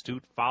an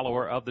astute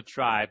follower of the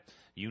Tribe,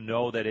 you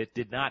know that it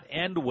did not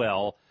end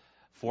well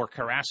for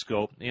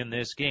Carrasco in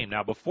this game.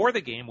 Now, before the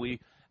game, we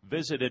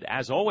visited,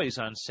 as always,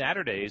 on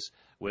Saturdays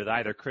with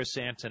either Chris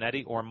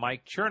Antonetti or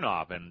Mike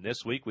Chernoff, and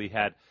this week we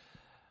had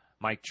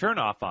Mike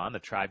Chernoff on, the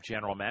Tribe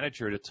general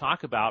manager, to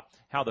talk about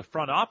how the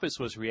front office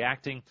was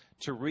reacting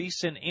to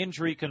recent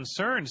injury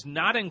concerns,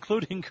 not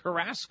including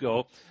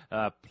Carrasco.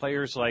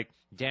 Players like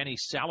Danny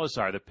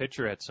Salazar, the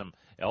pitcher, had some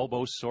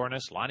elbow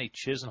soreness. Lonnie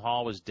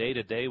Chisenhall was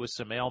day-to-day with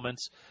some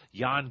ailments.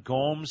 Yan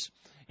Gomes,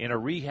 in a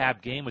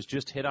rehab game, was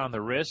just hit on the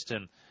wrist,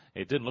 and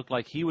it didn't look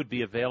like he would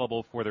be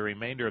available for the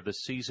remainder of the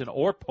season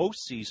or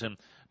postseason,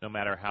 no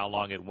matter how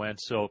long it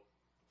went. So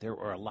there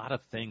were a lot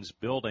of things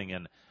building,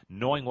 and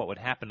knowing what would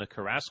happen to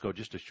Carrasco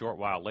just a short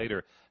while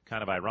later,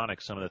 kind of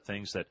ironic, some of the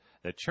things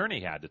that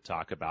Cherney had to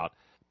talk about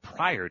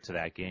prior to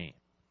that game.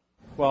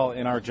 Well,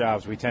 in our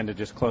jobs, we tend to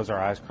just close our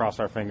eyes, cross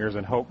our fingers,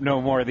 and hope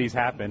no more of these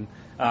happen.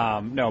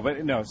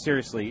 No,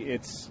 seriously,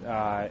 it's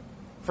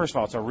first of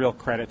all, it's a real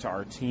credit to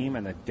our team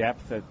and the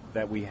depth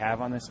that we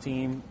have on this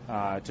team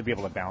to be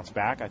able to bounce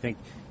back. I think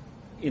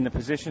in the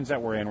positions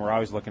that we're in, we're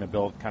always looking to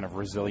build kind of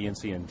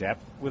resiliency and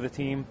depth with a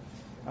team.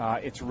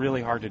 It's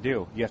really hard to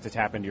do. You have to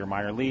tap into your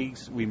minor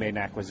leagues. We made an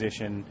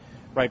acquisition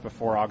right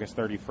before August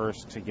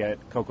 31st to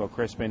get Coco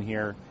Crispin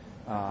here.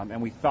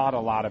 And we thought a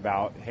lot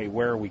about, hey,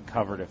 where are we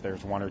covered if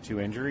there's 1 or 2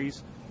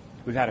 injuries?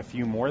 We've had a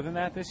few more than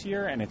that this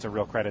year, and it's a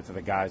real credit to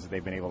the guys that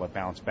they've been able to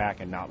bounce back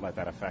and not let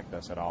that affect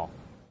us at all.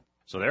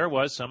 So there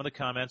was some of the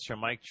comments from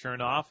Mike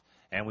Chernoff,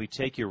 and we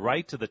take you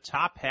right to the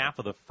top half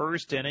of the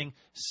first inning.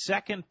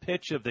 Second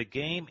pitch of the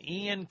game,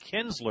 Ian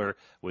Kinsler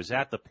was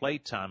at the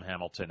plate. Tom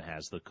Hamilton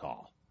has the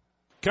call.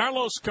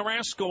 Carlos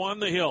Carrasco on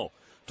the hill,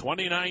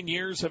 29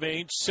 years of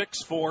age,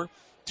 6'4",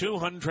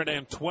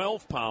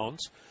 212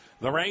 pounds.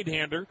 The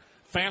right-hander,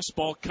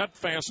 fastball, cut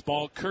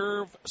fastball,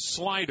 curve,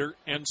 slider,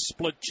 and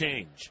split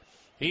change.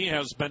 He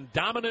has been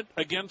dominant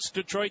against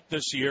Detroit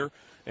this year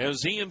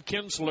as Ian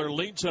Kinsler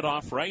leads it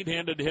off,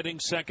 right-handed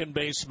hitting second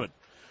baseman.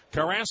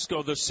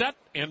 Carrasco the set,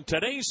 and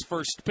today's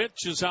first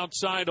pitch is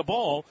outside a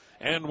ball,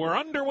 and we're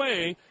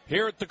underway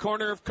here at the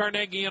corner of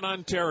Carnegie and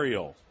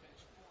Ontario.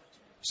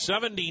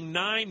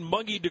 79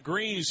 muggy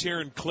degrees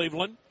here in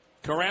Cleveland.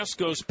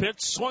 Carrasco's pitch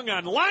swung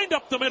on, lined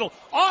up the middle,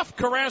 off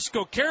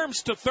Carrasco,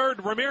 caroms to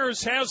third.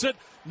 Ramirez has it,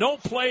 no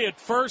play at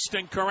first,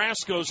 and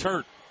Carrasco's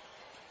hurt.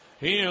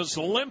 He is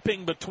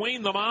limping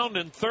between the mound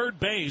and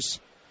third base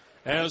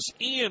as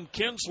Ian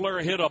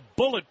Kinsler hit a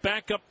bullet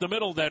back up the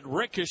middle that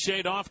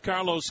ricocheted off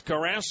Carlos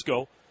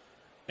Carrasco.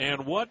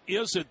 And what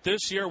is it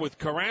this year with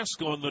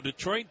Carrasco and the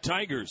Detroit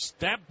Tigers?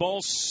 That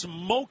ball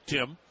smoked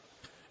him,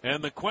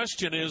 and the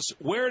question is,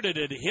 where did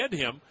it hit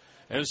him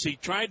as he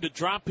tried to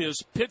drop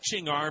his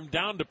pitching arm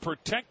down to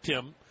protect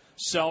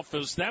himself,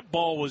 as that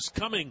ball was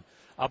coming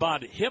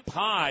about hip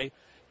high,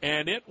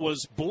 and it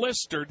was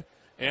blistered,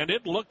 and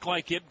it looked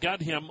like it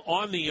got him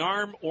on the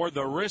arm or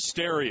the wrist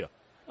area.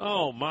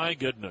 Oh, my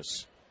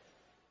goodness.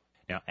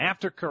 Now,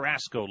 after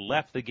Carrasco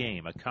left the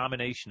game, a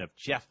combination of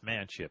Jeff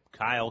Manship,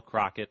 Kyle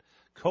Crockett,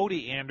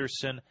 Cody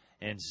Anderson,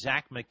 and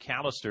Zach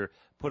McAllister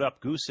put up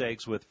goose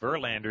eggs with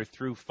Verlander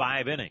through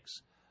 5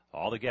 innings.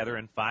 Altogether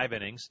in 5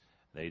 innings,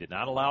 they did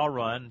not allow a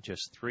run,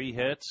 just 3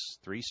 hits,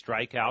 3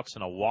 strikeouts,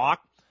 and a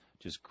walk.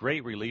 Just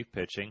great relief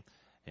pitching.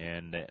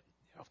 And,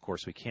 of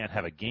course, we can't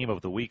have a game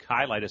of the week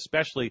highlight,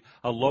 especially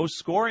a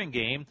low-scoring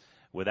game,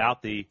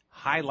 without the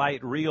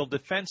highlight reel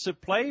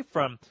defensive play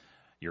from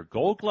your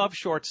Gold Glove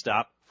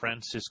shortstop,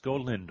 Francisco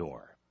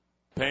Lindor.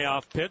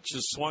 Payoff pitch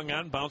is swung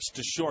on, bounced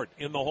to short.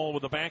 In the hole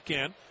with the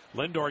backhand.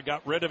 Lindor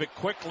got rid of it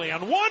quickly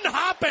on one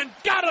hop and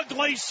got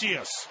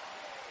Iglesias.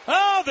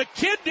 Oh, the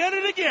kid did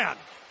it again.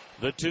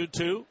 The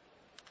 2-2.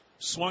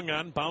 Swung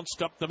on,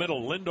 bounced up the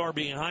middle. Lindor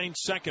behind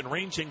second,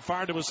 ranging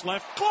far to his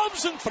left.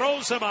 Gloves and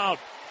throws him out.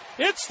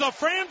 It's the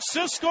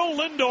Francisco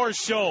Lindor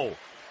show.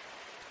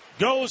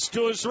 Goes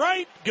to his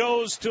right,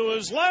 goes to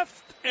his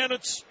left, and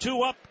it's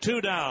 2 up,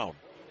 2 down.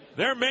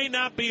 There may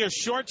not be a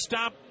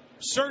shortstop,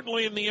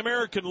 certainly in the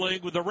American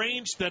League, with the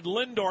range that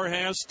Lindor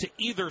has to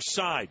either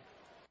side.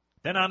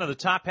 Then on to the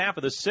top half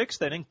of the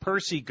sixth inning,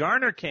 Percy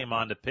Garner came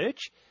on to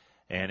pitch,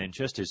 and in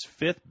just his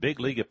 5th big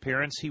league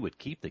appearance, he would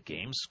keep the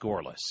game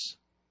scoreless.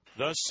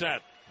 The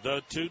set,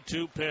 the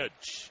 2-2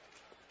 pitch.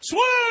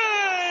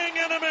 Swing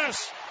and a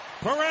miss.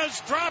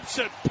 Perez drops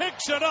it,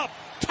 picks it up,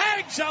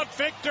 tags out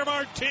Victor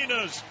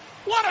Martinez.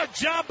 What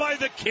a job by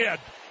the kid.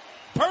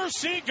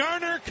 Percy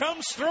Garner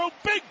comes through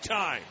big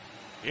time.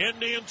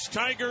 Indians,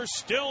 Tigers,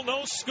 still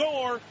no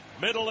score.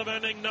 Middle of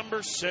inning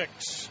number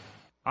 6.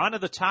 On to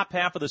the top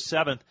half of the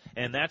 7th,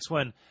 and that's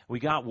when we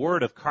got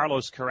word of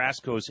Carlos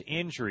Carrasco's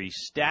injury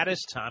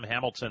status. Tom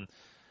Hamilton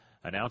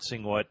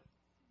announcing what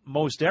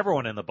most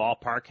everyone in the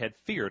ballpark had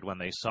feared when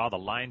they saw the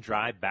line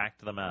drive back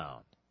to the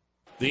mound.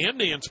 The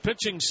Indians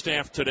pitching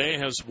staff today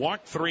has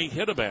walked 3,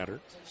 hit a batter.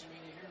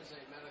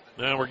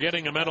 Now we're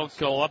getting a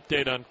medical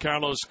update on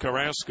Carlos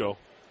Carrasco.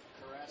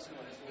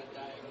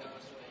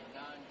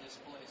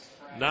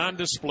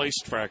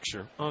 Non-displaced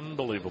fracture.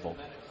 Unbelievable.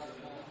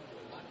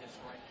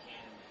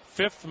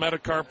 5th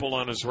metacarpal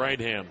on his right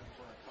hand.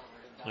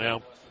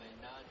 Well,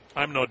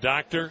 I'm no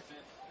doctor,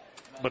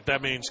 but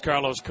that means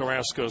Carlos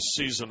Carrasco's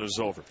season is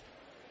over.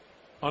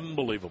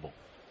 Unbelievable.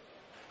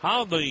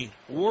 How the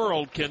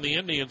world can the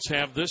Indians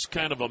have this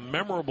kind of a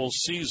memorable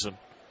season,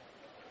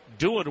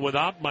 do it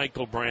without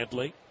Michael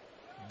Brantley,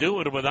 do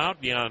it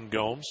without Yan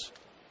Gomes?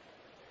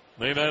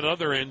 They've had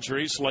other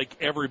injuries like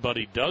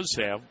everybody does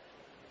have,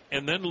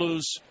 and then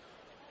lose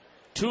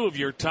 2 of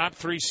your top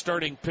 3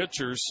 starting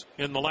pitchers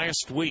in the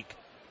last week.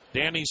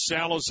 Danny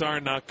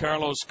Salazar, now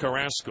Carlos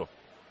Carrasco.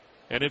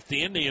 And if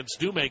the Indians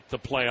do make the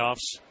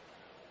playoffs,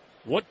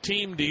 what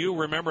team do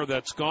you remember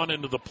that's gone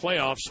into the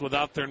playoffs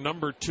without their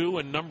number 2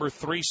 and number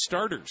 3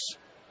 starters?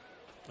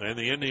 And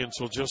the Indians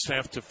will just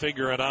have to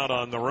figure it out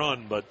on the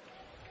run, but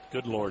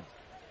good Lord.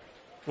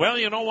 Well,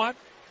 you know what?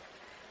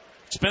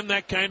 It's been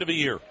that kind of a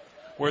year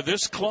where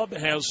this club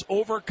has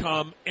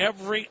overcome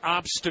every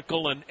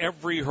obstacle and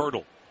every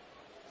hurdle.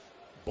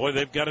 Boy,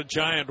 they've got a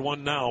giant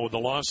one now with the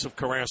loss of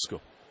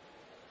Carrasco.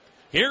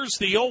 Here's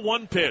the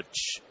 0-1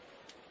 pitch.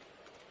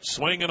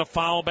 Swing and a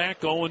foul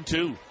back,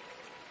 0-2.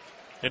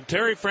 And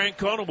Terry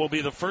Francona will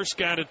be the first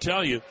guy to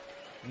tell you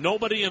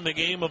nobody in the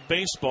game of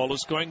baseball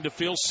is going to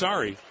feel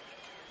sorry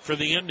for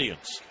the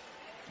Indians.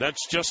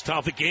 That's just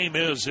how the game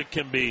is. It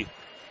can be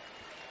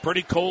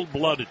pretty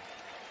cold-blooded.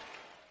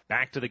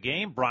 Back to the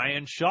game,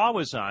 Brian Shaw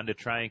was on to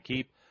try and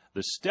keep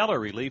the stellar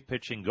relief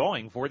pitching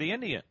going for the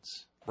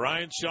Indians.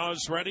 Brian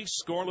Shaw's ready,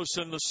 scoreless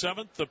in the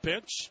 7th. The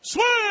pitch,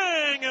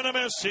 swing and a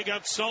miss. He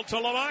got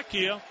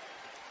Saltalamacchia.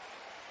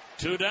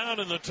 2 down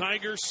in the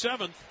Tigers'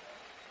 7th.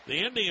 The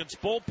Indians'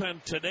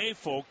 bullpen today,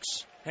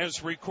 folks,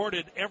 has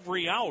recorded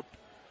every out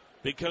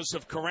because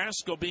of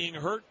Carrasco being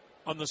hurt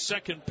on the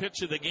 2nd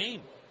pitch of the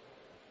game.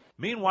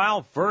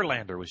 Meanwhile,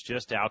 Verlander was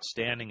just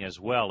outstanding as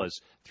well, as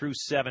through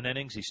 7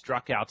 innings he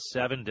struck out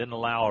 7, didn't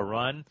allow a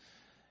run.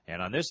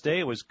 And on this day,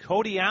 it was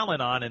Cody Allen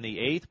on in the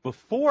 8th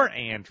before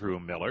Andrew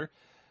Miller.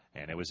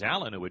 And it was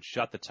Allen who would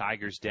shut the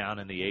Tigers down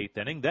in the 8th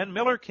inning. Then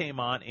Miller came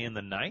on in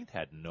the 9th,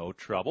 had no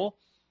trouble.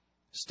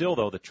 Still,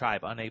 though, the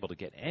Tribe unable to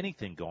get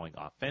anything going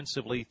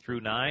offensively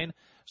through 9.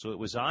 So it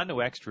was on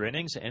to extra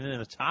innings. And in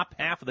the top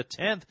half of the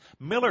 10th,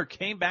 Miller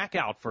came back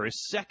out for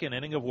his 2nd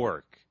inning of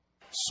work.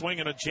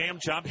 Swinging a jam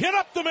job, hit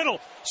up the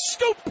middle,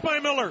 scooped by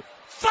Miller,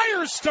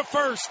 fires to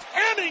first,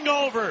 inning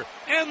over,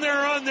 and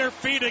they're on their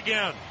feet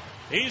again.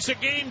 He's a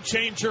game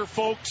changer,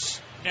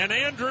 folks. And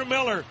Andrew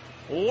Miller,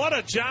 what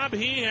a job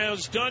he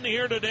has done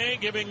here today,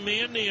 giving the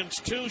Indians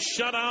 2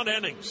 shutout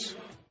innings.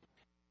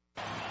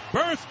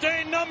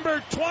 Birthday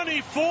number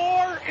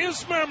 24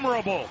 is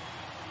memorable.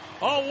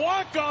 A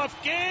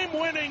walk-off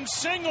game-winning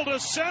single to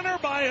center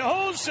by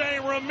Jose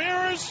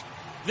Ramirez.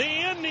 The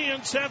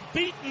Indians have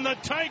beaten the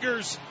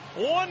Tigers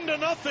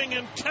 1-0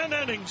 in 10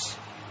 innings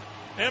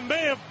and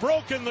may have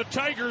broken the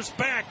Tigers'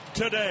 back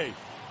today.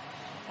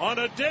 On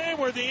a day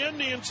where the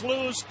Indians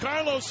lose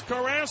Carlos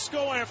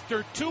Carrasco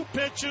after 2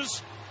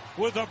 pitches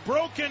with a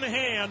broken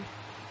hand,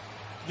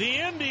 the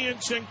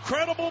Indians'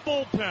 incredible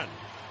bullpen,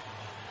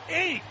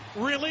 8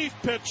 relief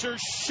pitchers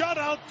shut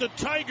out the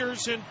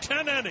Tigers in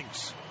 10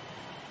 innings.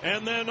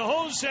 And then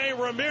Jose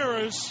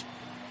Ramirez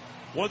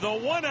with a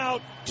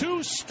 1-out,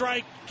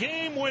 2-strike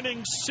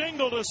game-winning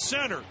single to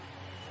center.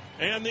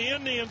 And the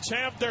Indians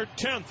have their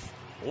 10th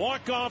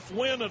walk-off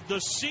win of the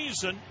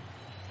season.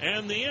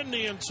 And the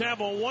Indians have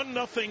a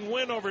 1-0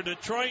 win over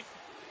Detroit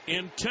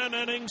in 10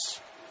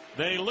 innings.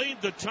 They lead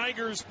the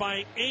Tigers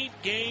by 8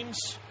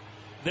 games.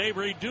 They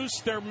reduce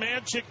their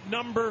magic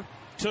number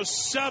to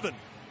 7.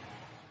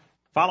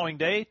 Following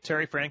day,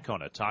 Terry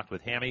Francona talked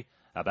with Hammy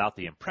about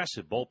the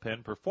impressive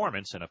bullpen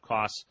performance and, of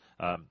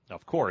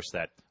course,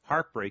 that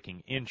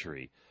heartbreaking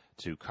injury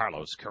to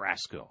Carlos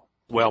Carrasco.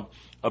 Well,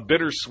 a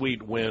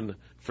bittersweet win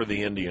for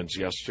the Indians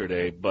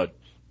yesterday, but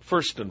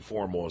first and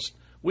foremost,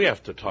 we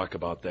have to talk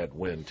about that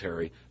win,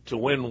 Terry. To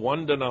win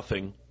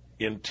 1-0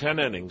 in 10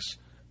 innings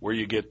where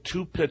you get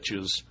 2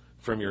 pitches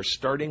from your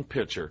starting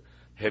pitcher.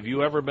 Have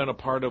you ever been a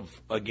part of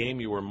a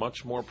game you were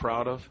much more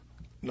proud of?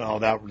 No,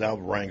 that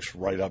ranks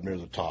right up near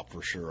the top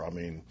for sure. I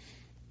mean,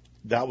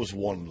 that was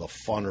one of the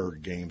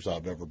funner games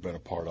I've ever been a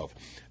part of.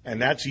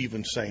 And that's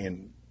even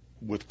saying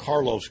with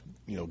Carlos,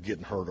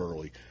 getting hurt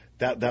early,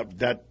 that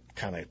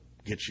kind of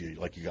gets you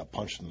like you got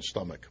punched in the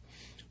stomach.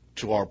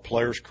 To our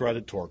players'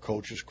 credit, to our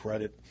coaches'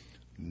 credit,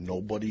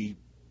 nobody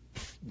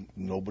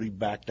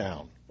backed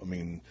down. I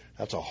mean,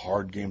 that's a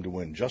hard game to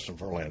win. Justin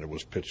Verlander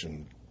was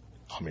pitching.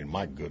 I mean,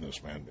 my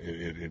goodness, man,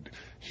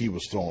 he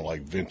was throwing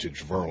like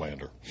vintage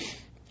Verlander,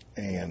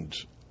 and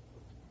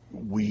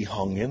we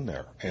hung in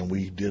there. And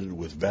we did it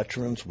with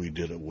veterans, we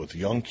did it with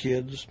young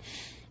kids,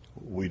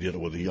 we did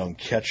it with a young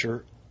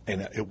catcher,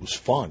 and it was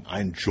fun. I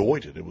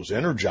enjoyed it. It was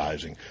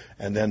energizing,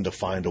 and then to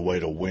find a way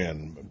to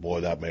win,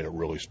 boy, that made it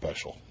really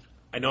special.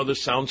 I know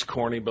this sounds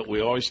corny, but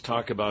we always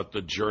talk about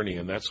the journey,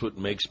 and that's what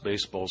makes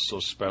baseball so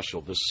special,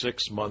 the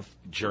 6-month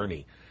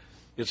journey.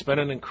 It's been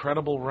an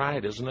incredible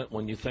ride, isn't it,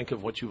 when you think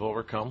of what you've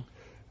overcome?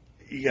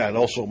 Yeah, it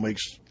also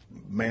makes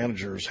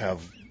managers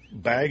have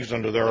bags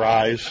under their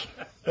eyes.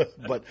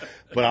 but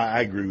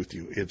I agree with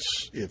you.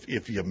 It's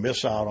if you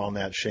miss out on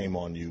that, shame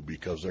on you,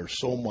 because there's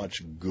so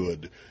much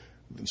good,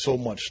 so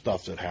much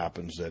stuff that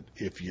happens that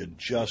if you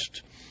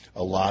just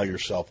allow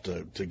yourself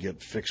to get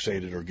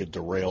fixated or get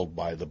derailed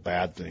by the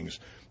bad things,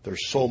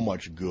 there's so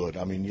much good.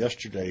 I mean,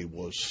 yesterday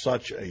was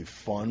such a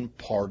fun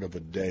part of a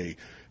day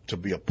to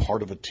be a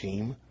part of a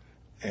team.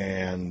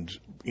 And,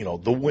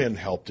 the win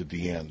helped at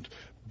the end.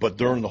 But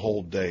during the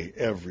whole day,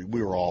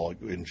 we were all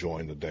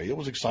enjoying the day. It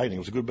was exciting. It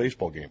was a good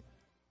baseball game.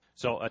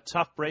 So a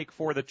tough break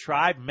for the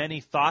Tribe.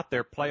 Many thought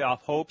their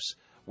playoff hopes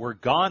were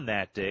gone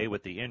that day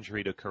with the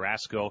injury to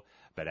Carrasco.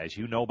 But as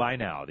you know by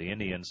now, the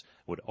Indians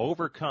would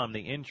overcome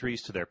the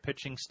injuries to their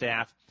pitching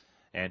staff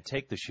and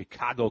take the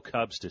Chicago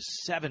Cubs to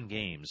 7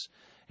 games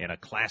in a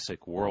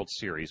classic World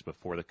Series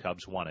before the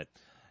Cubs won it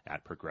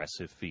at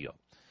Progressive Field.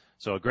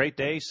 So a great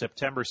day,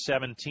 September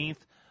 17th,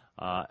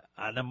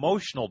 an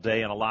emotional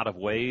day in a lot of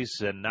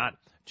ways, and not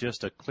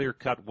just a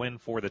clear-cut win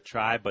for the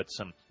Tribe, but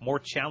some more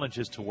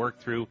challenges to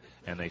work through,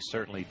 and they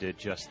certainly did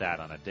just that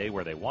on a day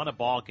where they won a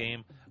ball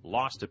game,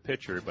 lost a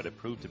pitcher, but it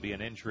proved to be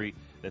an injury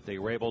that they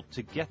were able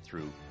to get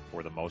through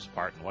for the most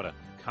part, and what a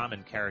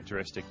common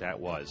characteristic that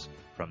was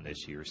from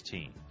this year's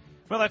team.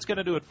 Well, that's going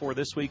to do it for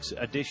this week's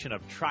edition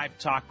of Tribe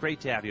Talk.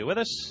 Great to have you with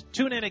us.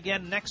 Tune in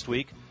again next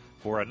week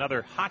for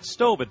another hot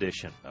stove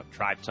edition of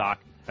Tribe Talk.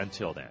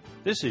 Until then,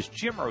 this is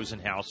Jim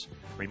Rosenhaus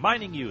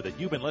reminding you that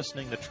you've been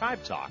listening to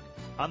Tribe Talk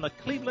on the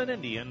Cleveland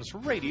Indians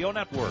Radio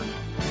Network.